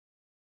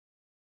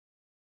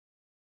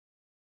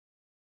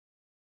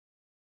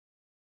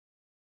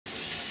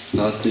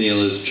Pastor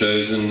Neil has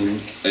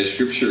chosen a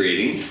scripture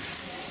reading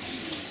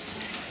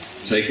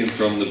taken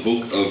from the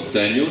book of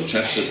Daniel,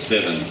 chapter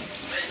 7.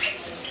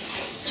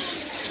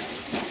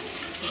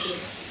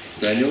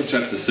 Daniel,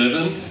 chapter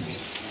 7,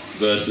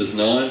 verses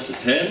 9 to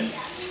 10.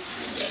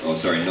 9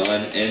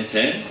 and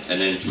 10,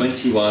 and then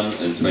 21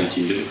 and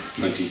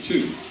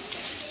 22.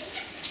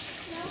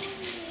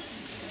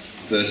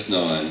 Verse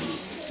 9.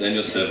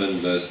 Daniel 7,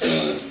 verse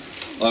 9.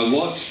 I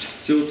watched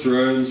till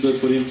thrones were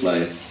put in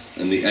place,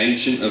 and the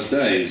Ancient of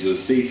Days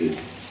was seated.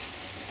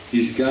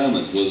 His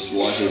garment was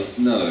white as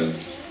snow,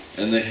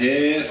 and the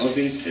hair of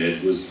his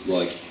head was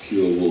like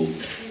pure wool.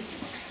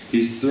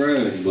 His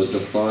throne was a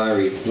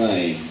fiery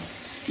flame,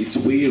 its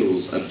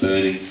wheels a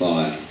burning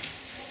fire.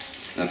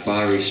 A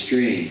fiery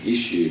stream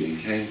issued and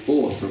came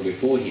forth from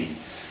before him,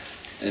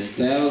 and a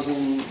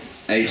thousand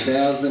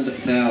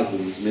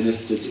thousands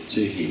ministered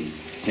to him.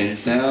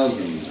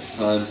 10,000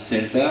 times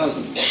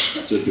 10,000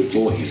 stood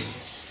before him.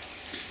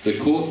 The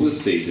court was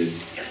seated,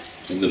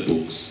 and the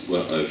books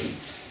were open.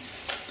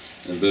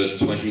 And verse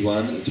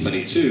 21 and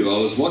 22, I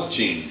was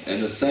watching,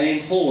 and the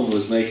same horn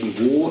was making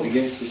war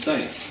against the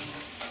saints,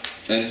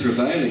 and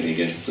prevailing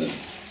against them,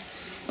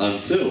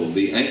 until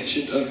the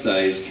Ancient of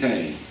Days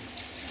came,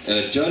 and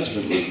a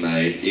judgment was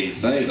made in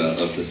favour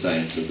of the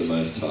saints of the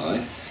Most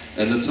High,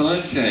 and the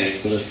time came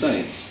for the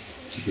saints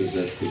to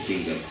possess the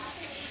kingdom.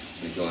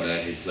 May God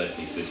add his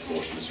blessing to this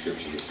portion of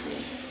Scripture this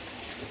morning.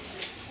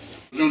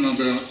 I don't know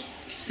about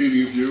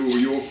any of you or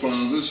your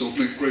fathers. I've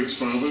met Greg's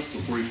father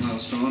before he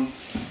passed on.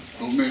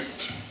 I've met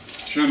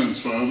Shannon's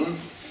father.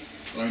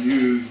 I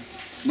knew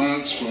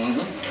Mark's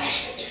father.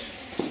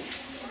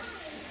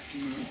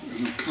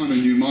 And I kind of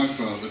knew my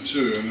father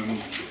too. And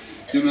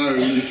you know,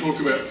 when you talk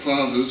about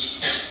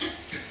fathers,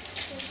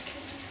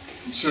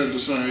 it's sad to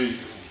say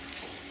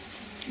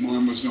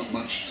mine was not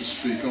much to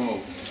speak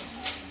of.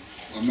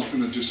 I'm not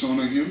going to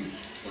dishonour him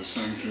by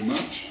saying too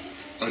much.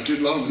 I did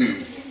love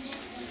him,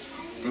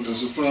 but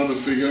as a father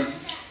figure,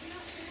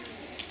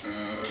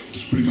 it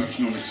was pretty much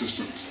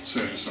non-existent,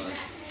 sad to say.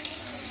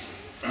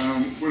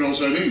 When I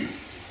was 18,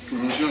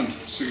 when I was young,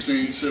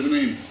 16,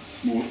 17,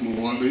 more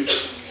likely,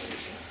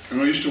 and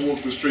I used to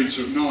walk the streets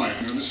at night.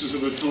 Now this is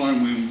at a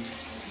time when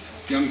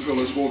young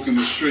fellas walking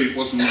the street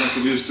wasn't like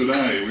it is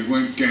today. We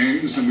weren't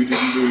gangs and we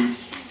didn't do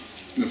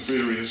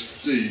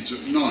nefarious deeds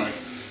at night.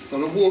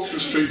 But I walked the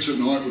streets at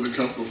night with a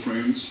couple of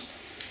friends,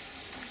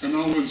 and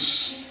I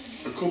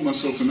called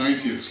myself an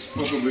atheist.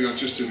 Probably I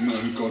just didn't know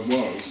who God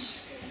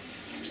was.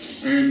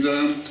 And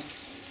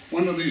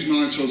one of these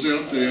nights I was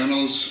out there, and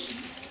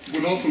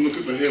would often look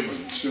at the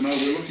heavens. You know,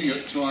 we're looking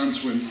at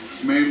times when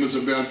man was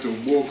about to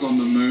walk on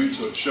the moon,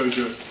 so it shows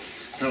you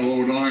how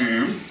old I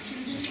am.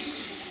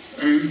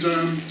 And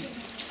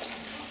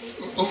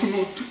often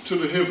looked to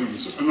the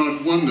heavens, and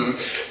I'd wonder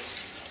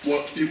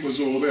what it was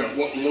all about,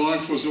 what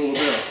life was all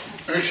about.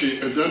 Actually,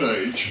 at that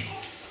age,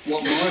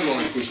 what my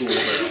life was all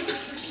about.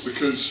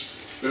 Because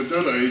at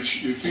that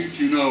age, you think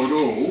you know it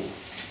all,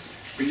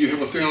 and you have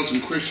 1,000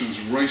 questions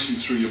racing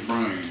through your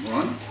brain,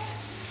 right?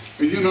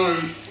 And you know,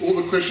 all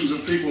the questions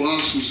that people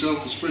ask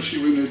themselves, especially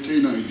when they're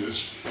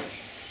teenagers.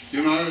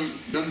 You know,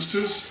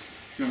 youngsters,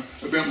 you know,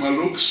 about my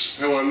looks,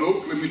 how I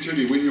look. Let me tell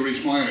you, when you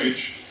reach my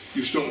age,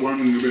 you stop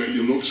worrying about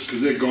your looks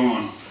because they're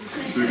gone.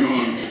 They're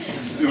gone.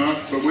 You know,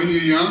 but when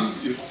you're young,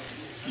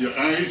 your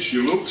age,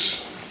 your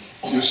looks,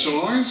 your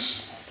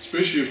size,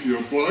 especially if you're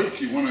a bloke,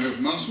 you want to have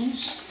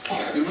muscles,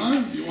 you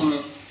know,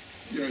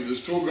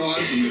 there's tall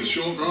guys and there's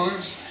short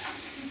guys,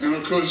 and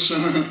of course,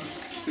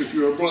 if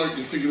you're a bloke,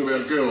 you're thinking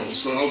about girls,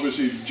 so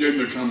obviously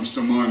gender comes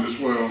to mind as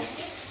well.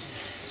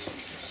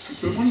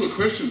 But one of the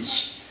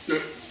questions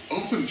that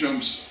often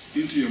jumps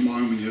into your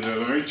mind when you're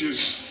that age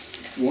is,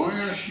 why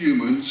are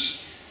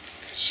humans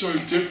so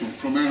different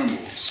from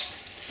animals?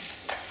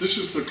 This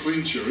is the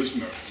clincher,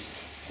 isn't it?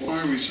 Why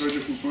are we so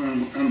different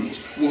from animals?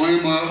 Why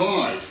am I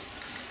alive?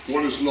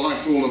 What is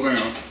life all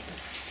about?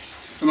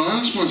 And I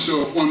asked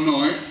myself one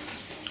night,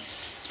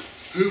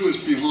 who is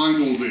behind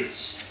all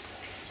this?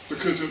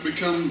 Because it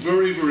became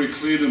very, very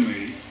clear to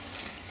me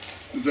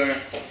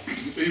that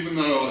even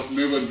though I've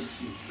never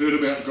heard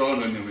about God,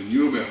 I never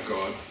knew about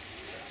God,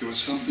 there was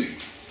something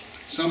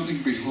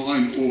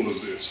behind all of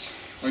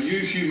this. I knew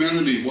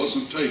humanity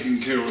wasn't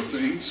taking care of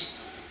things.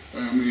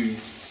 I mean,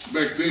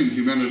 back then,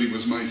 humanity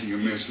was making a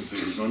mess of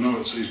things. I know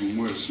it's even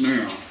worse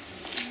now.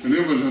 And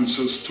evidence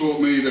has taught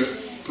me that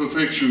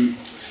perfection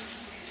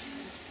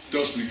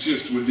doesn't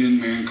exist within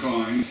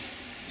mankind.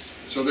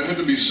 So there had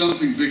to be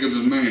something bigger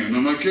than man.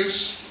 And I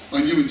guess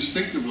I knew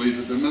instinctively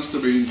that there must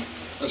have been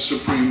a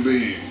supreme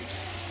being.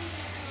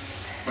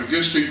 I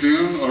guess deep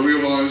down, I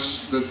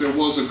realised that there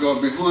was a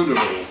God behind it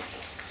all.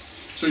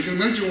 So you can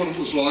imagine what it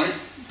was like,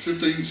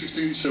 15,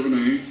 16,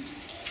 17.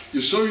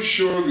 You're so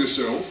sure of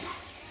yourself,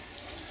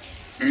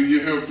 and you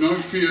have no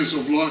fears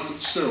of life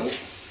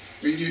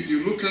itself, and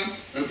you look up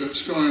at that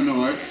sky at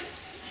night,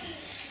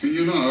 and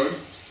you know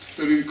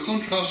that in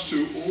contrast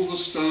to all the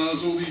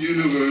stars, all the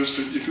universe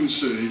that you can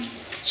see,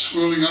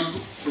 swirling up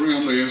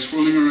around there,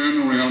 swirling around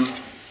and around,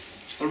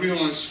 I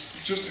realised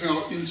just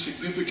how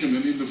insignificant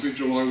an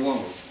individual I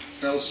was,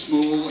 how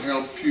small,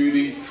 how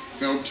puny,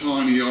 how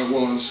tiny I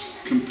was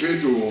compared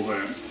to all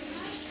that.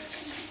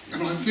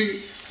 And I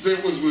think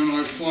that was when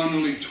I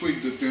finally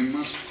twigged that there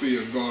must be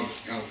a God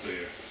out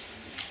there.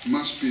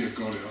 Must be a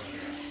God out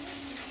there.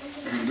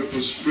 And it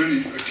was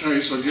really a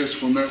case, I guess,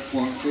 from that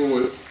point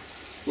forward,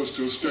 was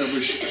to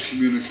establish a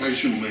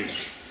communication link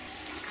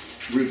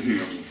with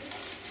him.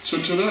 So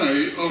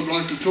today, I would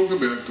like to talk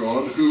about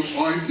God, who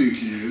I think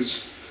he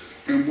is,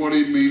 and what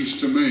he means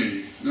to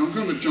me. Now I'm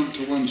going to jump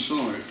to one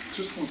side.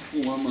 Just for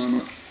one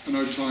moment. I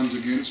know time's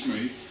against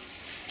me.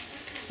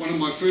 One of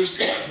my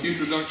first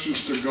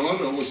introductions to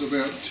God, I was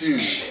about 10.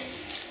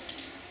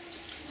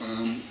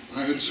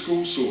 I had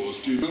school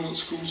sores. Do you know what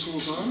school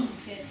sores are?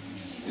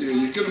 Yes. Yeah,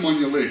 you get them on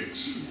your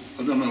legs.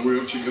 I don't know where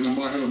else you get them.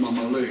 I had them on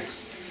my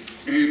legs.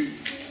 And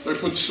they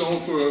put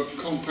sulphur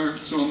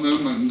compacts on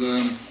them,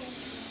 and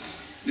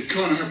you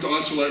kind of have to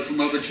isolate from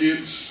other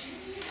kids.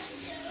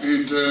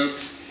 And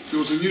there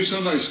was a new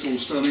Sunday school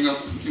starting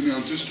up in our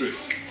district.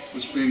 It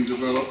was being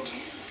developed,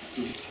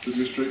 the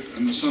district,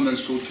 and the Sunday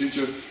school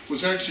teacher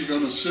was actually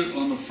going to sit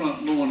on the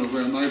front lawn of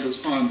our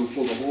neighbour's home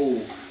before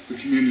the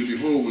community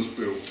hall was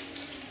built.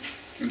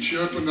 And she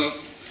opened up,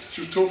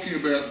 she was talking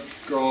about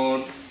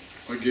God,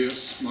 I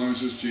guess,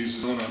 Moses,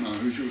 Jesus, I don't know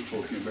who she was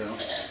talking about.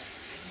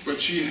 But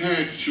she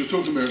was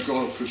talking about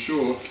God for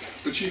sure,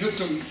 but she had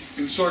some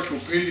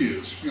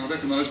encyclopedias. You know,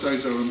 back in those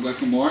days they were in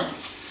black and white.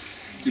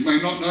 You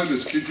may not know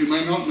this, kids, you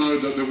may not know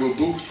that there were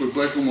books with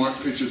black and white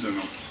pictures in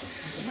them.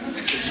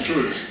 It's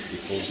true.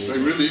 They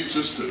really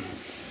existed.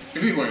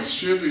 Anyway,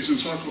 she had these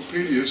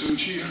encyclopedias, and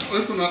she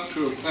opened up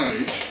to a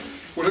page,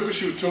 whatever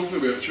she was talking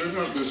about, she opened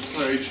up this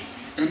page,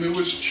 and there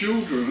was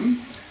children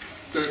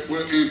that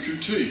were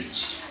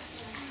amputees.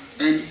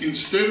 And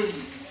instead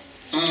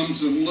of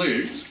arms and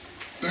legs,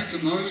 back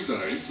in those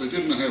days, they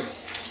didn't have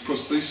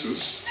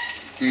prosthesis,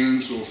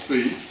 hands or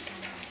feet,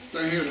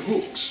 they had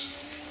hooks,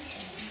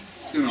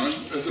 you know,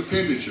 as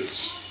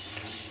appendages.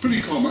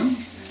 Pretty common,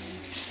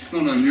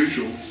 not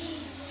unusual.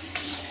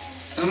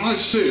 And I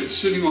said,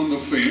 sitting on the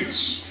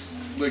fence,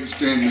 legs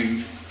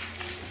dangling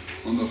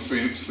on the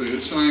fence there,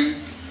 saying,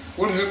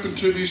 what happened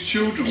to these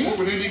children? What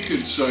would any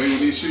kid say when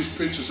he sees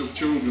pictures of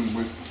children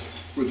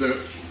with that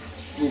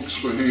hooks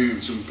for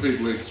hands and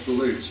peg legs for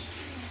legs?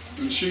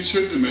 And she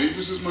said to me,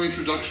 this is my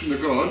introduction to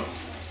God,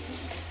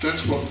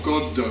 that's what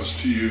God does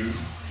to you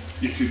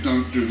if you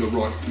don't do the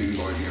right thing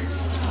by him.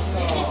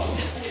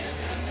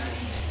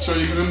 So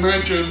you can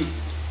imagine,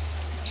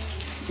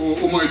 for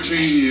all my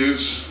teen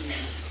years,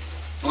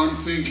 I'm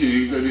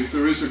thinking that if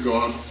there is a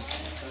God,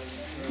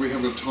 we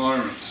have a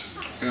tyrant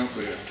out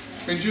there.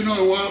 And you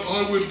know what?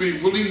 I would be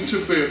willing to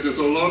bet there's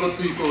a lot of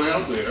people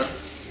out there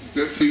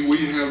that think we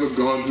have a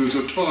God who's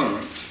a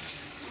tyrant.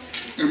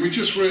 And we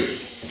just read,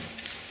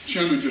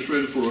 Shannon just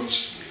read it for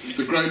us,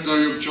 the great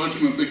day of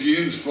judgment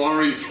begins,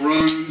 fiery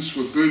thrones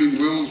with burning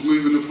wheels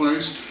move into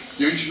place,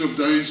 the Ancient of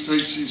Days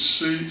takes his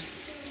seat,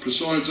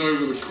 presides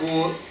over the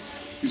court,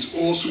 his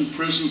awesome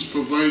presence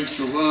pervades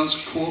the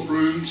vast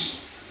courtrooms.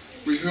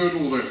 We heard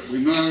all that, we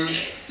know,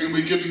 and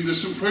we're getting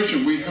this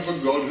impression. We have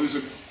a God who's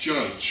a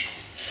judge.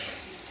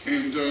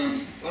 And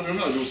I don't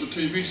know, there was a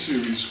TV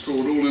series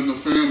called All in the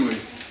Family,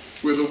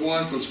 where the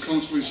wife was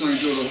constantly saying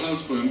to the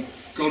husband,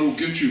 God will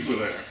get you for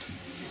that.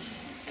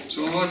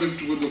 So I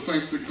lived with the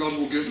fact that God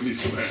will get me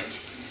for that,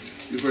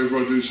 if ever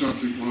I do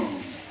something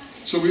wrong.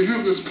 So we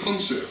have this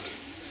concept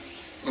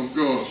of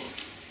God,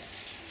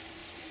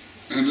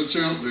 and it's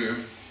out there.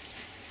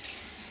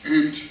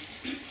 And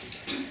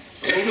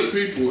a lot of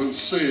people have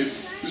said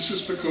this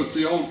is because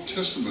the Old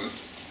Testament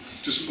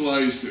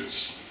displays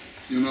this.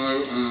 You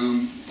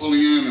know,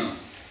 Pollyanna,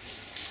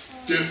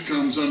 death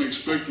comes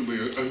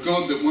unexpectedly, a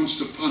God that wants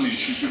to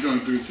punish if you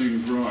don't do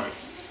things right.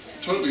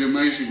 Totally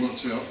amazing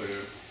what's out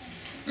there.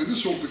 And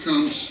this all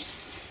becomes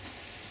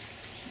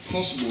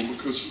possible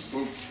because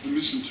of the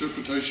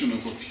misinterpretation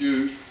of a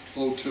few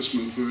Old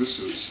Testament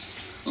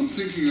verses. I'm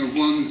thinking of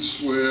ones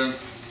where,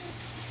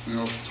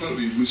 now I've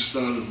totally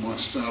misstarted my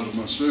start of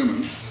my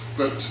sermon,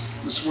 but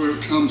this is where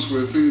it comes,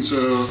 where things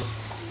are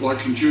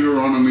like in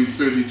Deuteronomy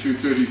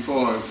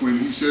 32:35, when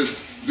he says,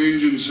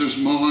 vengeance is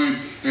mine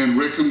and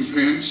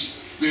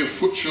recompense, their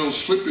foot shall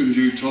slip in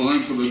due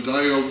time, for the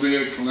day of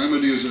their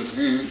calamity is at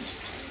hand,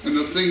 and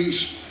the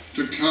things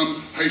to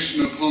come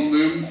hasten upon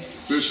them.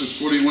 Verses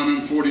 41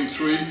 and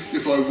 43,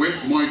 if I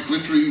whet my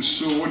glittering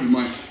sword and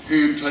my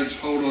hand takes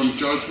hold on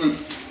judgment,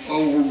 I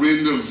will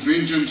render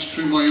vengeance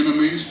to my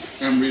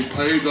enemies and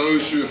repay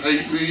those who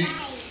hate me.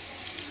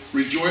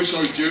 Rejoice,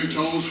 O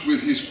Gentiles,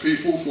 with his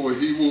people, for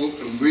he will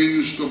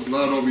avenge the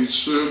blood of his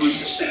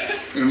servants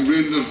and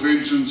render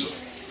vengeance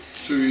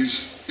to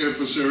his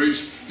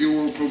adversaries. He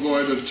will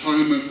provide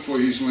atonement for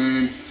his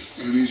land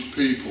and his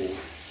people.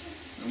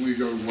 And we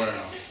go,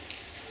 wow.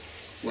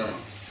 Wow.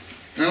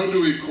 How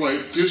do we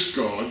equate this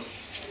God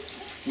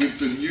with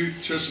the New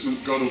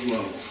Testament God of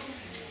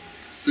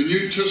love? The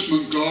New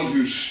Testament God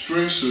who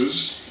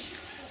stresses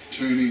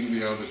turning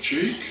the other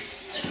cheek,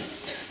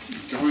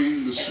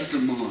 going the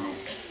second mile.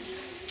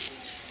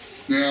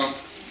 Now,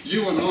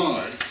 You and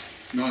I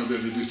know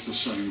that it is the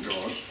same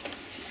God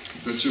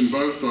that's in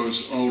both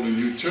those Old and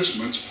New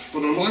Testaments,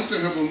 but I'd like to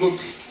have a look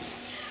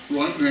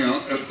right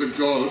now at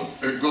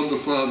God the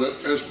Father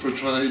as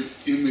portrayed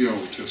in the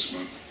Old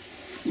Testament.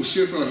 We'll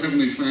see if our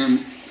Heavenly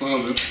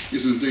Father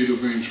is indeed a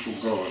vengeful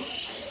God.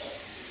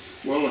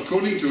 Well,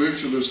 according to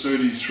Exodus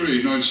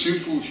 33, no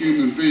sinful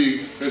human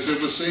being has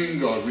ever seen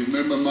God.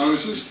 Remember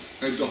Moses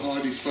had to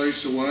hide his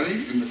face away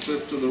in the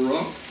cleft of the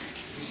rock?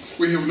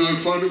 We have no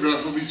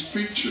photograph of his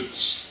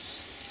features.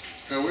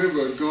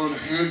 However, God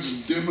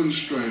has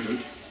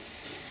demonstrated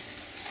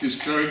his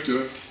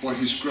character by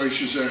his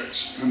gracious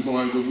acts and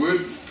by the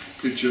word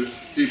picture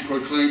he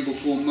proclaimed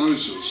before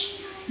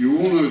Moses. You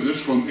all know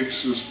this from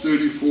Exodus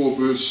 34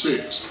 verse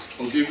 6.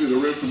 I'll give you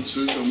the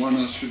references and won't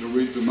ask you to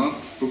read them up,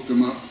 look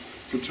them up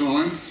for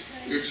time.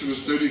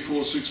 Exodus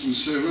 34, 6 and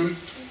 7.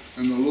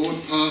 And the Lord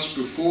passed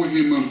before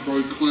him and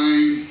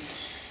proclaimed,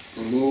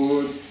 the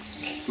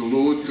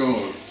Lord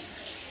God,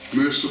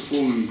 merciful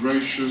and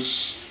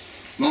gracious,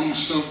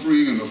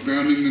 long-suffering and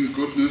abounding in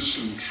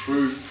goodness and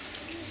truth,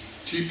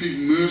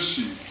 keeping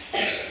mercy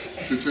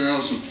to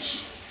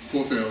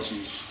for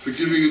thousands,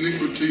 forgiving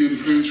iniquity and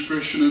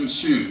transgression and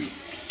sin,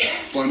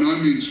 by no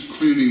means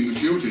clearing the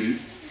guilty,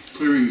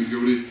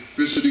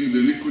 visiting the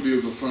iniquity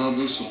of the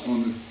fathers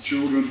upon the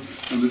children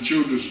and the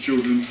children's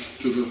children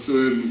to the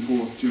third and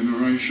fourth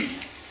generation.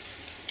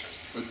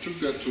 I took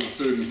that to the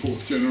third and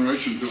fourth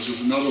generation because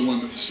there's another one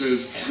that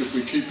says if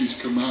we keep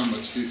his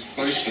commandments, he's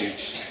faithful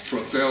for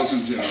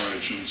 1,000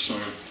 generations. So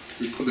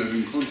we put that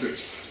in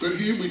context. But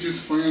here we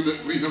just find that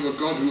we have a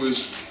God who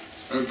is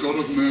a God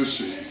of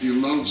mercy. He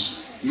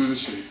loves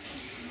mercy.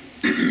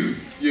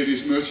 Yet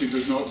his mercy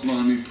does not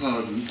blindly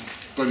pardon,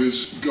 but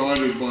is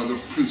guided by the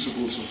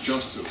principles of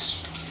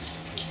justice.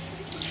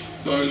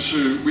 Those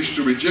who wish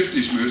to reject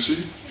his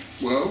mercy,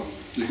 well,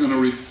 you're going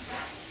to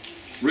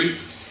reap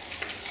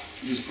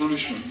his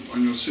punishment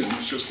on your sin.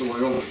 It's just the way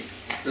of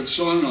it. At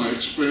Sinai,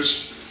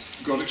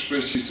 God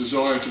expressed his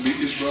desire to be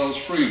Israel's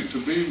friend, to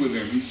be with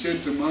them. He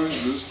said to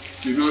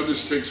Moses, you know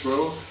this text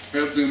well,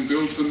 have them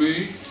build for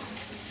me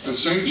a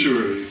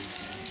sanctuary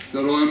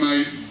that I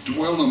may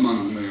dwell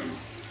among them.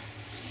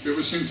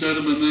 Ever since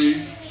Adam and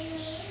Eve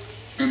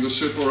and the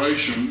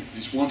separation,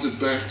 he's wanted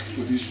back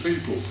with his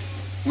people,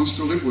 wants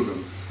to live with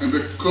them. And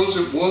because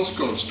it was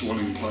God's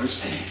dwelling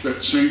place,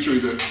 that sanctuary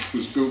that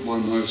was built by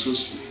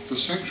Moses, the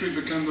sanctuary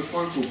became the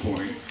focal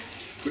point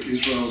for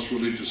Israel's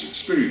religious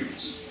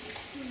experience.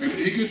 And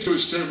eager to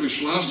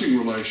establish lasting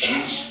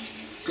relations,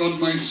 God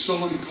made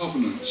solemn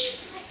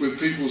covenants with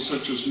people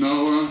such as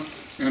Noah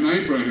and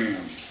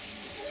Abraham.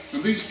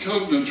 And these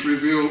covenants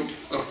reveal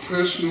a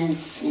personal,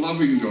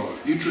 loving God,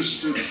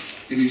 interested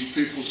in his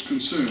people's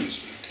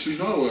concerns. To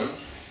Noah,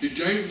 he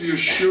gave the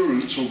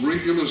assurance of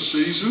regular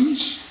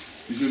seasons.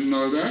 You didn't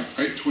know that?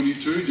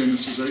 8:22,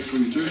 Genesis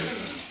 8:22.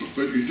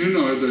 But you do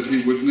know that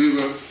he would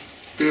never,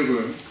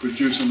 ever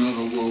produce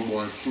another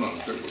worldwide flood.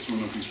 That was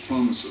one of his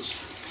promises.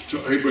 To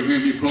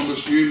Abraham, he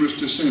promised numerous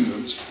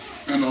descendants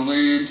and a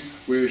land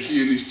where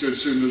he and his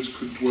descendants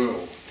could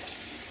dwell.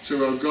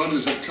 So our God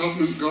is a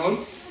covenant God,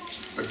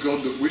 a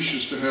God that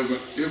wishes to have an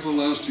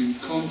everlasting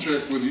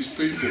contract with his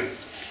people.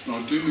 And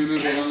I do mean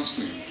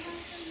everlasting.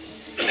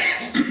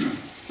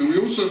 And we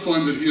also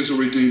find that he is a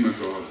Redeemer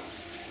God.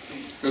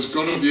 As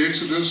God of the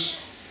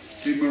Exodus,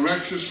 he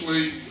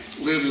miraculously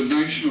led a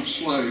nation of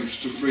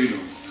slaves to freedom.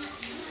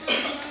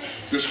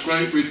 This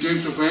great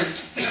redemptive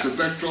act is the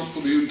backdrop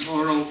for the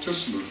entire Old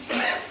Testament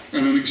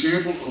and an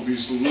example of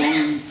his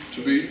longing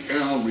to be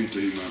our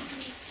Redeemer.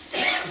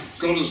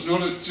 God is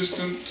not a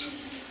distant,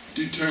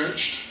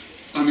 detached,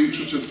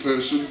 uninterested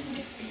person,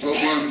 but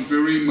one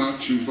very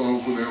much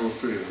involved with our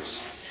affairs.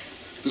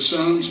 The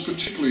Psalms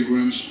particularly were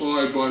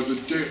inspired by the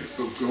depth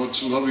of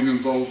God's loving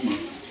involvement.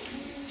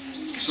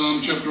 Psalm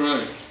chapter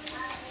 8.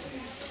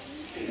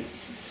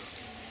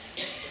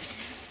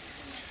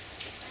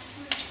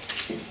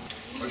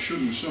 I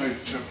shouldn't say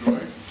chapter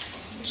 8.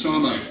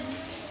 Psalm 8,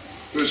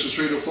 verses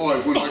 3 to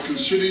 5. When I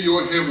consider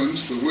your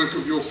heavens, the work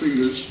of your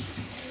fingers,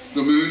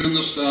 the moon and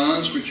the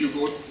stars which you've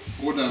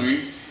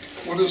ordained,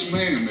 what is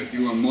man that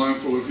you are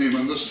mindful of him,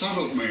 and the Son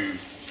of Man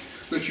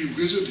that you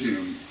visit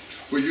him?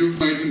 For you've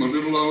made him a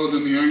little lower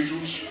than the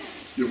angels.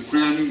 You've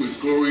crowned him with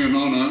glory and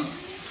honour.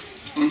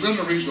 I'm going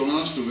to read the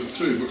last of it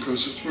too,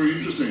 because it's very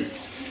interesting.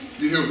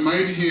 You have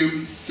made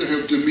him to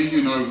have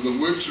dominion over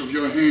the works of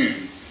your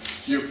hand.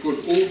 You've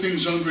put all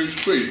things under his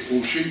feet,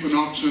 all sheep and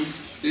oxen,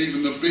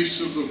 even the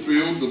beasts of the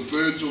field, the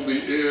birds of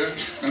the air,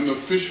 and the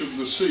fish of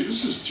the sea.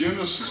 This is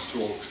Genesis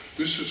talk.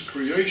 This is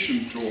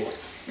creation talk.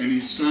 And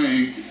he's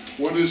saying,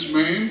 what is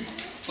man?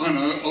 I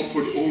know, I'll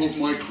put all of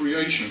my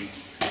creation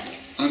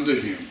under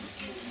him.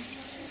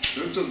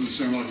 That doesn't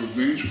sound like a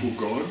vengeful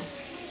God.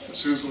 It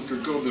sounds like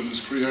a God that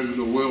has created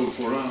a world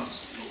for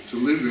us to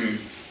live in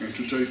and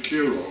to take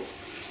care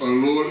of. O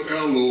Lord,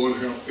 our Lord,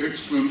 how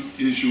excellent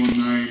is your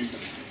name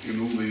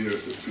in all the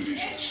earth that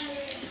finishes.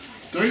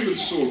 David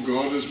saw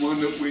God as one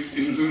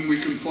in whom we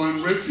can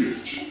find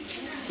refuge.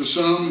 The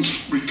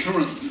Psalm's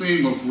recurrent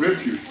theme of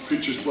refuge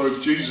pictures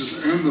both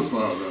Jesus and the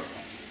Father.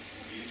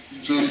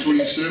 Psalm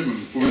 27,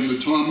 for in the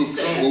time of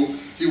trouble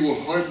he will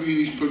hide me in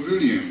his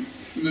pavilion.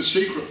 In the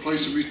secret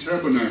place of his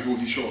tabernacle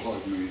he shall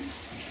hide me.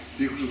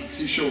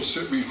 He shall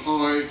set me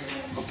high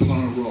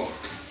upon a rock.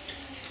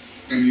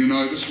 And you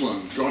know this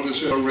one, God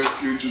is our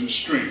refuge and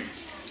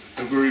strength,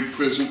 a very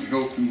present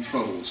help in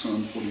trouble,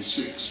 Psalm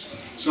 46.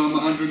 Psalm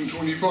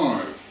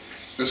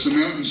 125, as the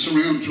mountains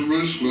surround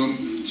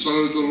Jerusalem,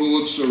 so the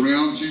Lord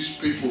surrounds his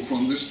people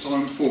from this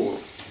time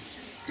forth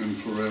and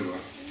forever.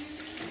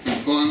 And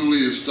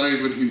finally, as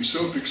David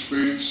himself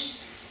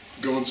experienced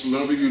God's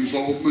loving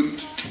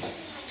involvement,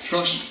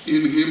 trust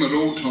in him at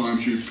all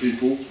times, you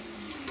people.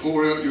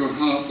 Pour out your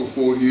heart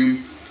before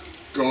him.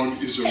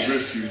 God is a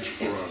refuge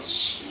for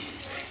us.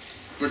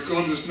 But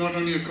God is not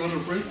only a God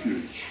of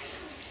refuge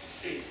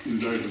in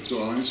David's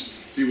eyes,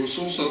 he was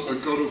also a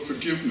God of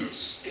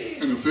forgiveness.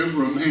 And if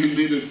ever a man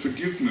needed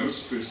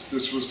forgiveness,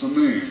 this was the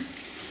man.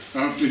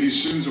 After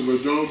his sins of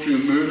adultery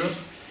and murder,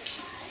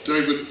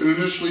 David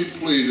earnestly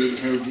pleaded,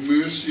 have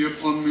mercy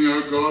upon me,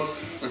 O God,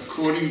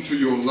 according to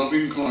your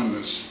loving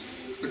kindness,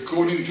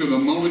 according to the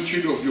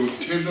multitude of your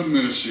tender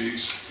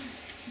mercies,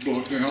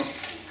 blot out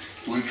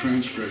my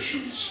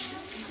transgressions.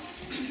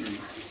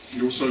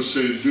 He also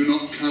said, do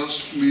not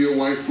cast me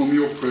away from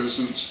your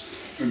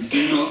presence, and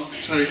do not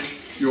take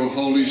your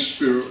Holy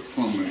Spirit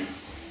from me.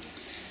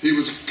 He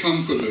was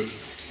comforted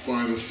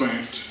by the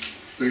fact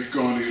that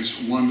God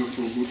is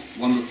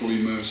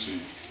wonderfully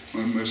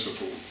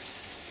merciful.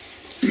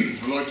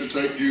 I'd like to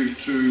take you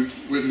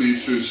with me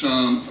to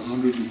Psalm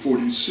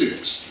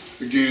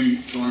 146.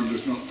 Again, time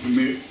does not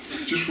permit.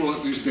 Just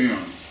write this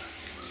down.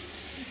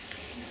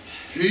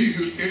 He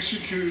who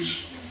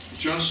executes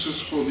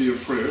justice for the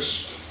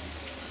oppressed,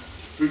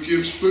 who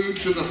gives food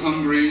to the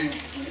hungry,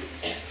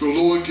 the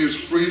Lord gives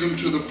freedom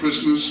to the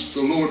prisoners,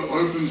 the Lord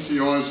opens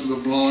the eyes of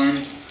the blind,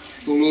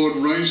 the Lord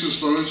raises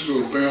those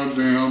who are bowed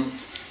down,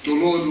 the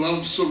Lord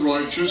loves the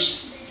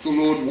righteous, the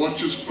Lord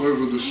watches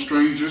over the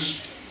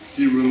strangers,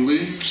 he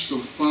relieves the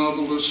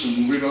fatherless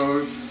and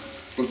widow,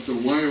 but the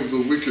way of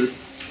the wicked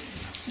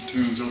he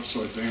turns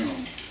upside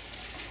down.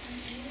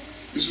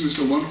 Isn't this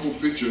a wonderful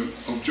picture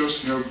of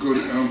just how good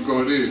our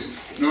God is?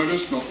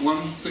 Notice not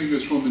one thing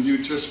is from the New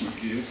Testament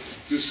here.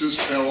 This is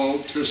our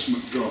Old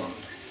Testament God.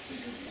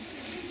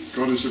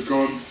 God is a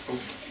God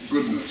of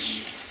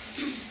goodness.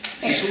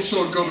 He's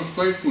also a God of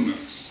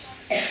faithfulness.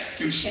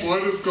 In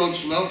spite of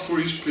God's love for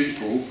his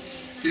people,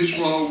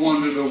 Israel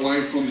wandered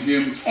away from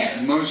him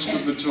most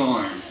of the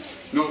time.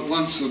 Not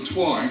once or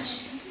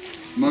twice,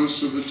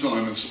 most of the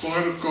time. In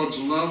spite of God's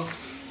love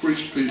for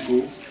his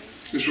people,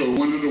 Israel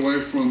wandered away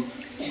from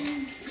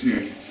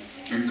him.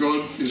 And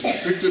God is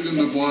depicted in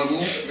the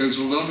Bible as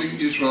loving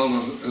Israel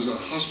as a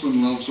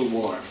husband loves a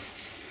wife.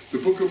 The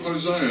book of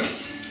Hosea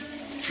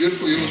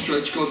beautifully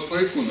illustrates God's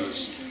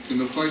faithfulness in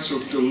the face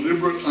of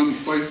deliberate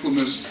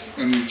unfaithfulness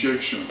and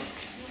rejection.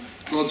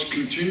 God's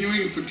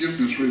continuing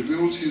forgiveness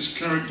reveals his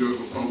character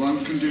of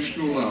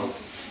unconditional love.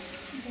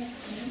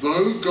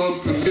 Though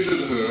God permitted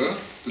her,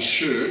 the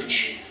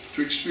church,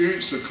 to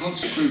experience the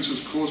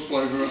consequences caused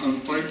by her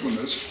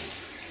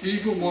unfaithfulness,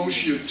 even while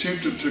she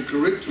attempted to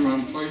correct her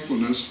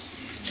unfaithfulness,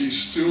 he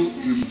still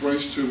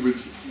embraced her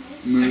with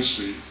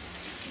mercy.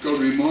 God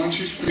reminds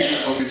his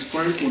people of his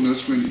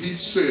faithfulness when he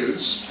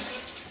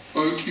says,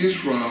 O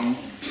Israel,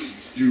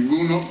 you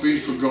will not be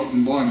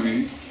forgotten by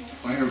me.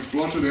 I have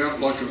blotted out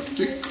like a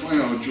thick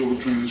cloud your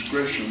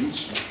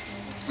transgressions,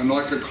 and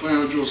like a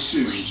cloud your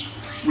sins.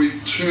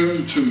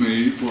 Return to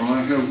me, for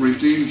I have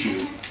redeemed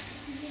you.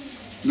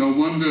 No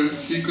wonder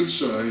he could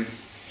say,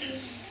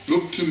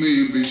 look to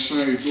me and be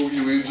saved, all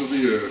you ends of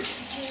the earth,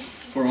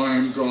 for I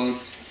am God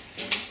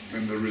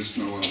and there is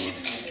no other.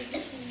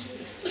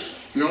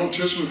 The Old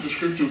Testament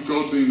description of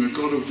God being a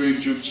God of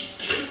vengeance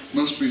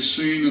must be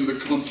seen in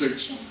the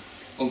context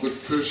of the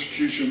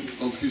persecution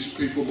of his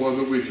people by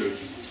the wicked.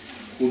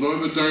 Although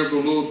the day of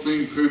the Lord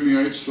theme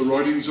permeates the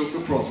writings of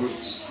the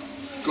prophets,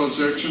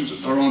 God's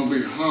actions are on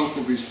behalf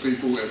of his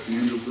people at the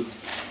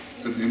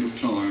end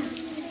of time.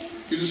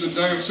 It is a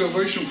day of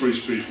salvation for his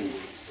people,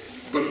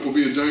 but it will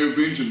be a day of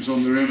vengeance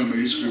on their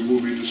enemies who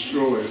will be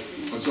destroyed.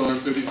 Isaiah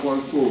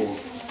 35:4.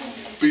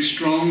 Be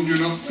strong, do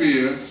not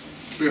fear.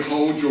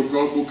 Behold, your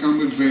God will come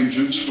with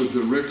vengeance, with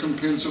the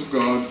recompense of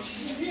God.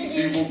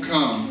 He will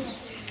come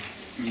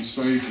and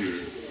save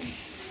you.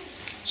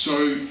 So,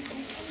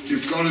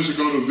 if God is a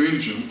God of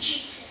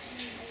vengeance,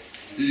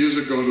 he is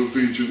a God of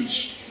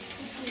vengeance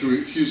to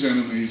his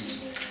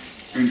enemies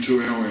and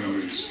to our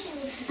enemies.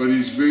 But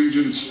his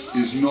vengeance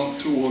is not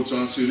towards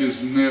us, it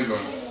is never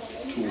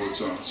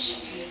towards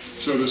us.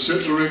 So to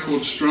set the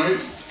record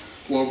straight,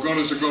 while God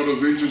is a God of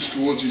vengeance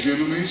towards his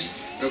enemies,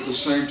 at the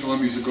same time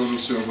he's a God of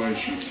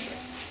salvation.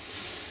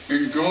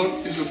 And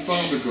God is a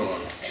Father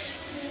God.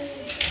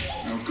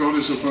 Now God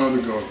is a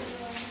Father God.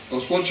 I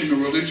was watching a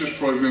religious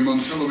program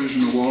on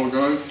television a while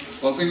ago.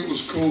 I think it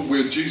was called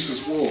Where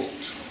Jesus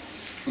Walked.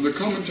 And the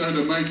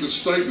commentator made the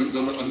statement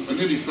that I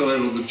nearly fell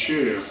out of the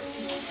chair,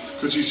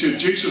 because he said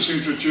Jesus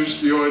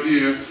introduced the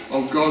idea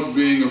of God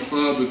being a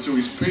father to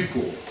his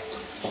people.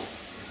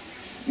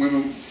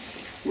 When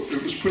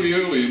it was pretty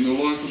early in the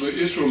life of the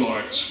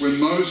Israelites when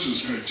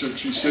Moses had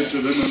actually said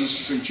to them, and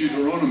this is in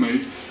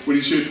Deuteronomy, when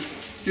he said,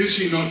 "Is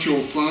he not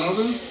your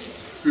father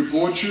who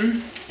brought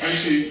you?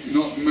 Has he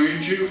not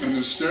made you and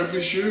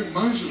established you?"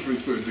 Moses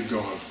referred to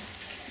God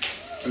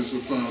as the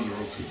father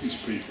of his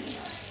people.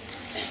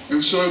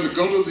 And so the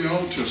God of the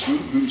Old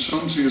Testament, whom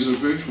some see as a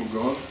vengeful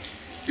God,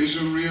 is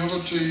in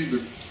reality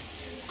the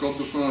God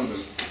the Father.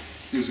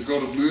 He is a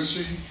God of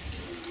mercy,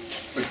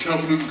 a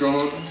covenant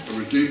God, a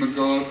redeemer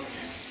God,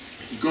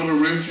 a God of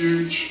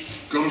refuge,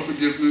 God of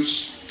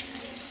forgiveness,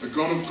 a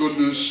God of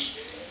goodness,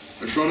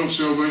 a God of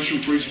salvation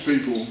for his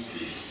people,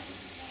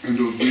 and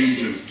of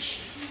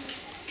vengeance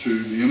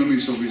to the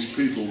enemies of his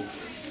people.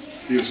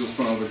 He is a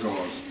Father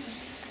God.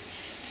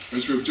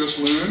 As we've just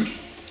learned,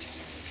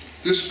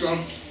 this God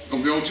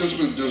of the Old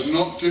Testament does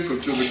not differ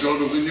to the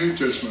God of the New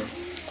Testament.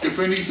 If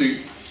anything,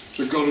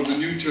 the God of the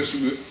New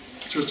Testament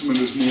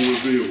is more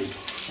revealed.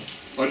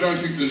 I don't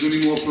think there's any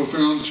more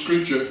profound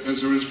scripture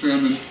as there is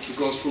found in the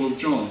Gospel of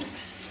John.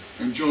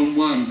 And John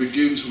 1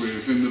 begins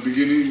with, "In the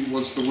beginning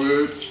was the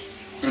Word,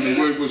 and the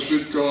Word was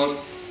with God,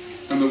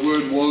 and the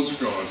Word was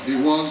God. He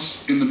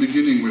was in the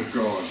beginning with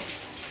God.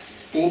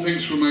 All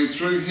things were made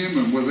through him,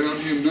 and without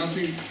him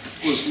nothing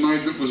was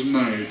made that was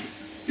made.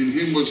 In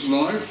him was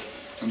life,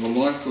 and the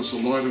life was the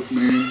light of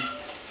man,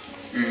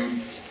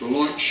 and the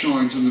light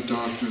shines in the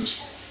darkness,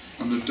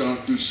 and the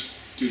darkness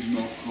did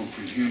not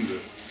comprehend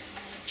it."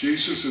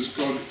 Jesus is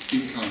God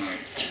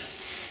incarnate,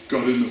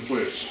 God in the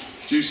flesh.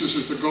 Jesus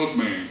is the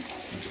God-man.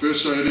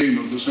 Verse 18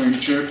 of the same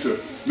chapter,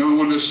 "No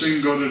one has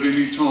seen God at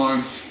any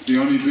time. The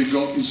only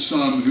begotten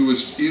Son, who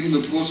is in the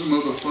bosom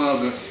of the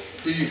Father,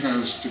 he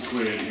has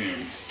declared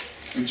him."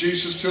 And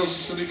Jesus tells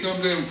us that he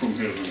came down from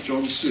heaven,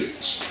 John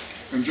 6.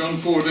 And John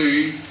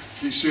 14,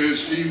 he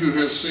says, "He who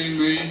has seen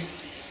me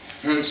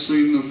has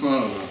seen the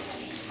Father."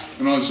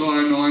 And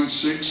Isaiah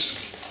 9:6,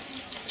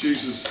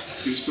 Jesus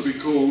is to be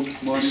called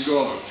Mighty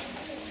God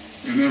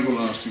and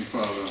Everlasting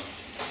Father.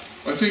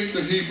 I think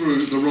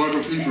the writer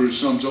of Hebrews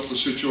sums up the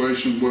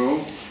situation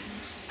well.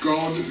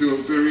 God, who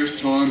at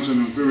various times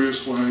and in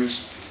various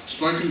ways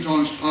spoke in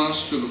times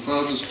past to the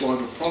fathers by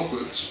the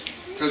prophets,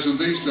 has in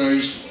these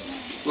days,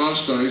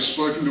 last days,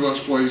 spoken to us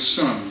by his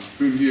Son,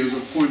 whom he has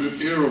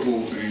appointed heir of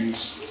all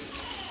things,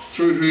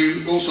 through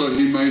whom also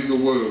he made the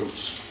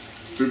worlds,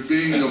 who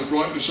being the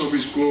brightness of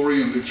his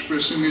glory and the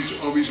express image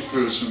of his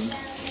person,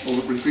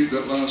 I'll repeat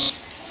that last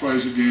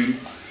phrase again,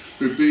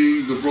 who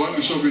being the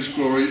brightness of his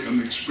glory and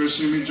the express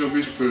image of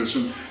his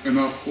person, and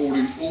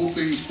upholding all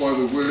things by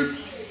the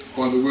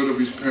word of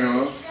his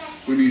power,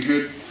 when he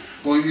had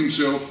by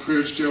himself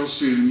purged our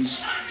sins,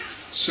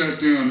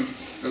 sat down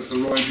at the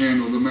right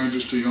hand of the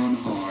Majesty on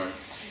high.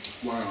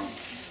 Wow.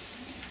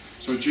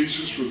 So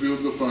Jesus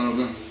revealed the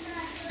Father,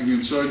 and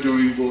in so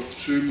doing brought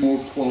two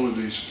more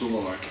qualities to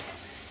light.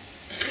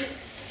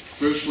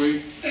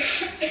 Firstly,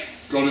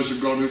 God is a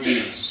God who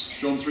gives.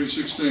 John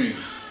 3:16.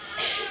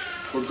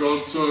 "For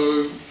God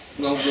so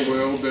loved the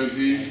world that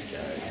he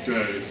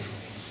gave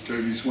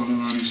his one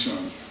and only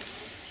Son."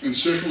 And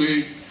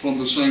secondly, from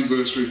the same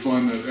verse we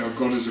find that our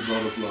God is a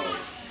God of love.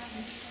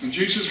 And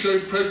Jesus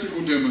gave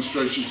practical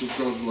demonstrations of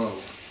God's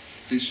love.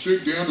 He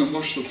stooped down and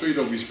washed the feet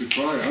of his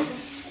betrayer,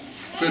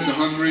 fed the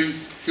hungry,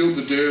 healed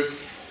the deaf,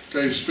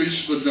 gave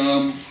speech to the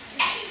dumb,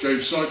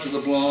 gave sight to the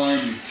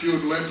blind, he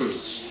cured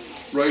lepers,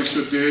 raised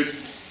the dead,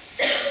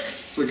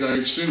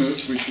 forgave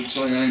sinners, we should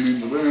say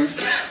amen to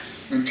that,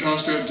 and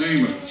cast out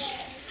demons.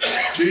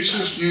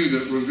 Jesus knew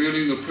that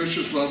revealing the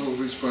precious love of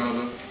his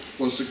Father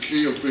was the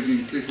key of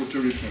bringing people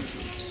to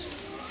repentance.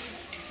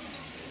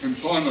 And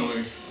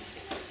finally,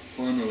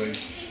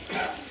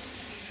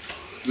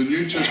 the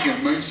New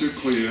Testament makes it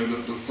clear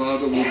that the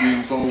Father will be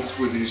involved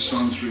with his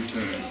Son's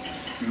return.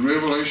 In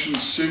Revelation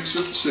 6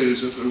 it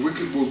says that the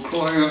wicked will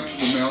cry out to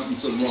the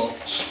mountains and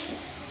rocks,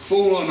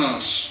 "Fall on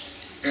us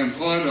and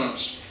hide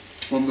us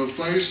from the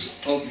face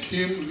of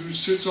him who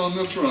sits on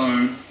the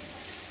throne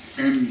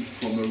and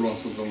from the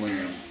wrath of the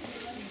Lamb."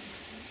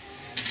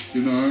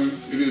 You know,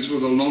 it is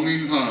with a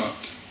longing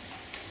heart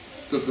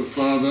that the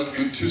Father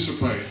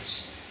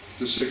anticipates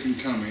the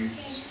second coming,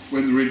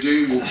 when the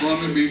redeemed will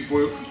finally be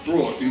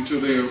brought into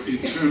their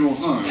eternal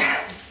home.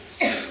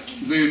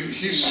 Then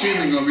his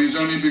sending of his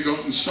only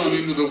begotten Son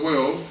into the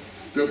world,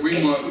 that we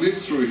might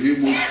live through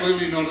him, will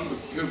clearly not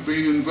have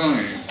been in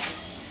vain.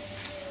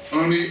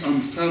 Only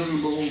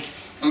unfathomable,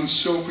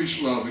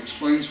 unselfish love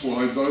explains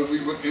why, though we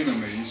were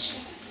enemies,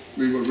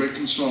 we were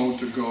reconciled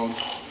to God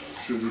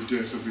through the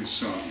death of his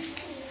Son.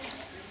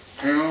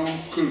 How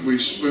could we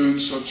spurn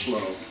such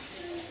love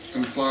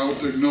and fail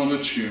to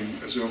acknowledge him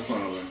as our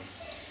Father?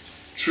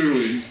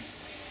 Truly,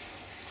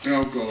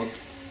 our God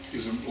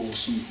is an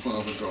awesome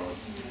Father God.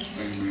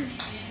 Amen.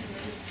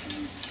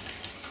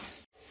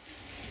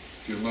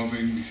 Dear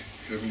loving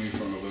Heavenly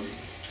Father,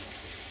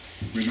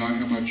 we know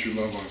how much you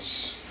love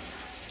us,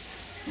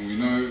 and we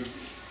know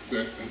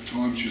that at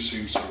times you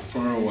seem so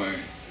far away,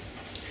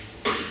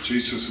 but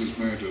Jesus has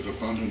made it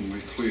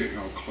abundantly clear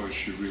how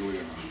close you really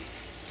are.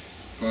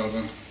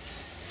 Father,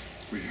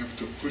 we have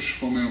to push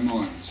from our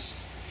minds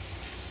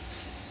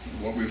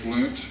what we've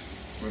learnt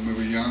when we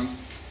were young,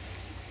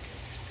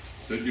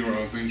 that you're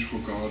a vengeful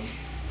God,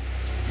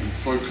 and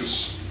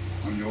focus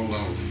on your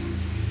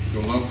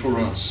love for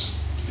us,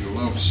 your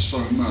love so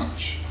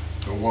much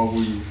that while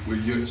we were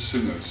yet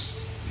sinners,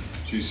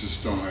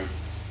 Jesus died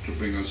to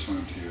bring us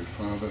home to you.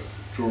 Father,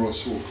 draw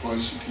us all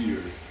closer to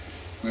you.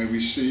 May we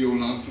see your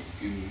love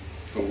in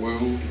the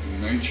world,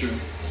 in nature,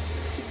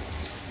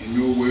 in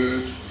your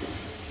word,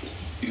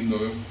 in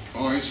the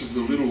eyes of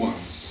the little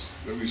ones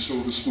that we saw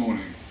this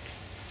morning.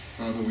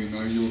 Father, we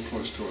know you are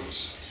close to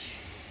us.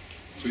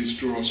 Please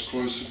draw us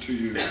closer to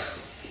you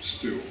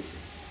still.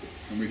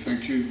 And we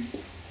thank you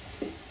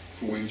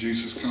for when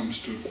Jesus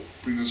comes to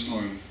bring us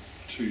home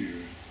to you.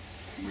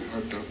 And we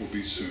hope that will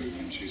be soon.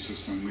 In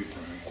Jesus' name we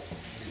pray.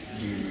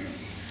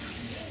 Amen.